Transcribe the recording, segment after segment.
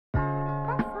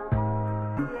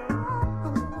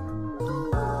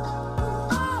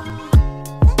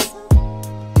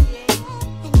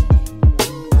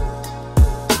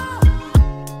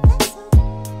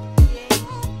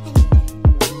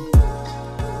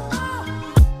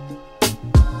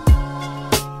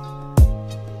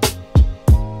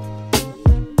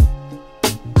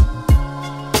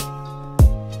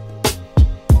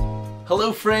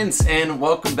Hello friends, and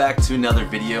welcome back to another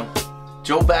video.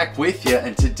 Joel back with you,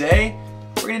 and today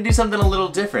we're gonna do something a little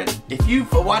different. If you've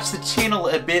watched the channel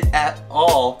a bit at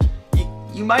all,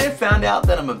 you might have found out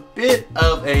that I'm a bit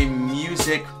of a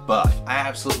music buff. I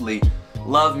absolutely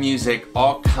love music,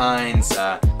 all kinds.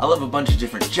 I love a bunch of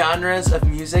different genres of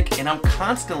music, and I'm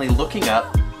constantly looking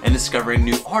up and discovering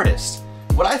new artists.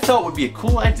 What I thought would be a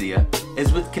cool idea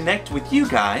is connect with you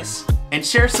guys and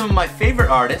share some of my favorite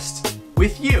artists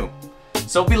with you.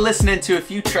 So I'll be listening to a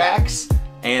few tracks,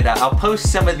 and I'll post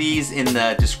some of these in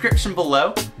the description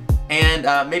below,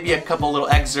 and maybe a couple little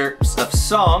excerpts of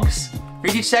songs for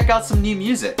you to check out some new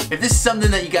music. If this is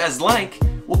something that you guys like,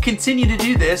 we'll continue to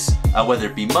do this, whether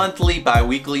it be monthly,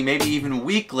 bi-weekly, maybe even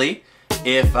weekly,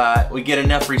 if we get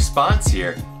enough response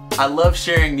here. I love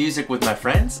sharing music with my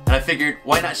friends, and I figured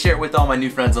why not share it with all my new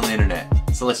friends on the internet.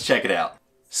 So let's check it out.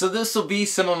 So this will be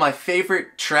some of my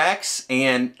favorite tracks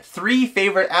and 3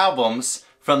 favorite albums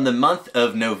from the month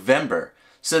of November.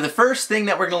 So the first thing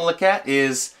that we're going to look at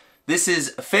is, this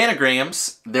is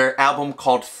Phanagram's, their album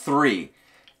called 3.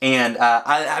 And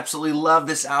I absolutely love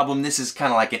this album. This is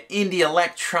kind of like an indie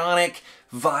electronic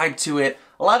vibe to it.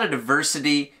 A lot of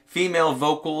diversity, female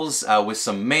vocals with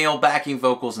some male backing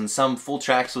vocals, and some full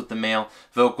tracks with the male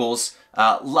vocals.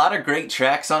 A lot of great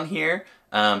tracks on here.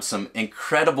 Some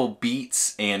incredible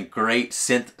beats and great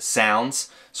synth sounds.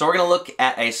 So we're going to look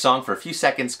at a song for a few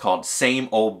seconds called Same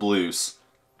Old Blues.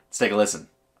 Let's take a listen.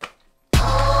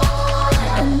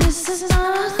 And this is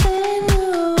nothing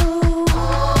new.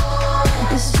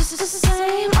 It's just the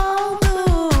same old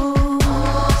blues.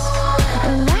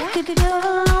 Like a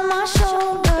devil on my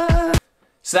shoulder.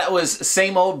 So that was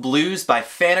Same Old Blues by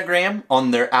Phanagram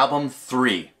on their album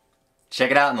 3.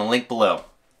 Check it out in the link below.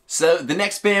 So the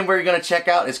next band we're going to check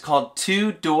out is called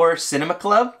Two Door Cinema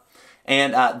Club.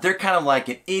 And they're kind of like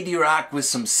an indie rock with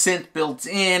some synth built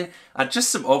in.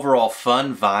 Just some overall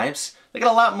fun vibes. They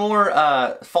got a lot more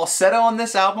falsetto on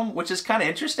this album, which is kind of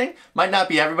interesting. Might not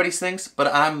be everybody's things,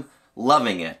 but I'm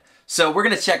loving it. So we're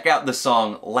going to check out the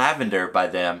song Lavender by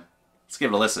them. Let's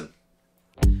give it a listen.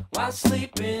 While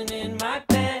sleeping in my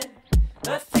bed,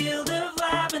 a field of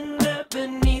lavender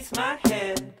beneath my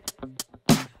head.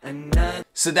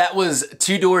 So that was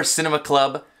Two Door Cinema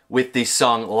Club with the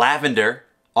song Lavender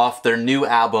off their new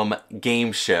album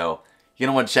Game Show. You're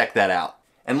gonna want to check that out.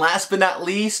 And last but not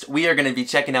least, we are gonna be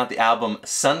checking out the album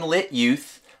Sunlit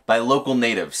Youth by Local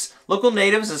Natives. Local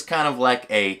Natives is kind of like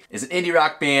an indie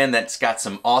rock band that's got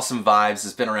some awesome vibes.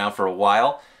 It's been around for a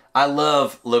while. I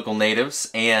love Local Natives,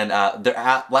 and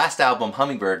their last album,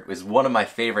 Hummingbird, is one of my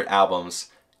favorite albums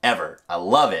ever. I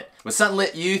love it. But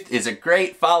Sunlit Youth is a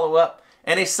great follow-up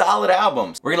and a solid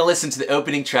album. We're gonna listen to the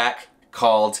opening track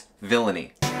called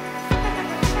Villainy.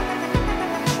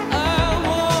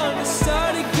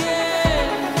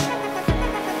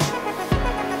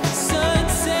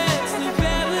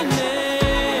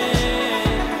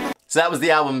 So that was the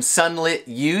album Sunlit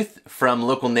Youth from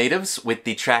Local Natives with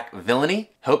the track Villainy.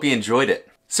 Hope you enjoyed it.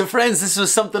 So friends, this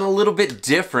was something a little bit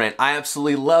different. I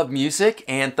absolutely love music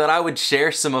and thought I would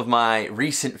share some of my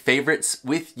recent favorites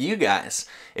with you guys.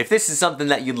 If this is something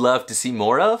that you'd love to see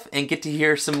more of and get to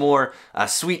hear some more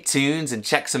sweet tunes and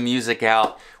check some music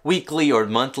out weekly or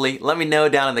monthly, let me know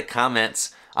down in the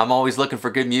comments. I'm always looking for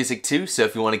good music too, so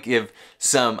if you want to give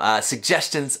some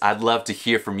suggestions, I'd love to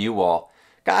hear from you all.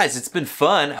 Guys, it's been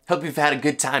fun. Hope you've had a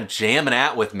good time jamming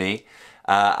out with me.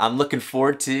 I'm looking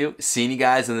forward to seeing you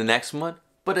guys in the next one.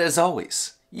 But as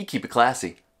always, you keep it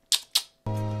classy.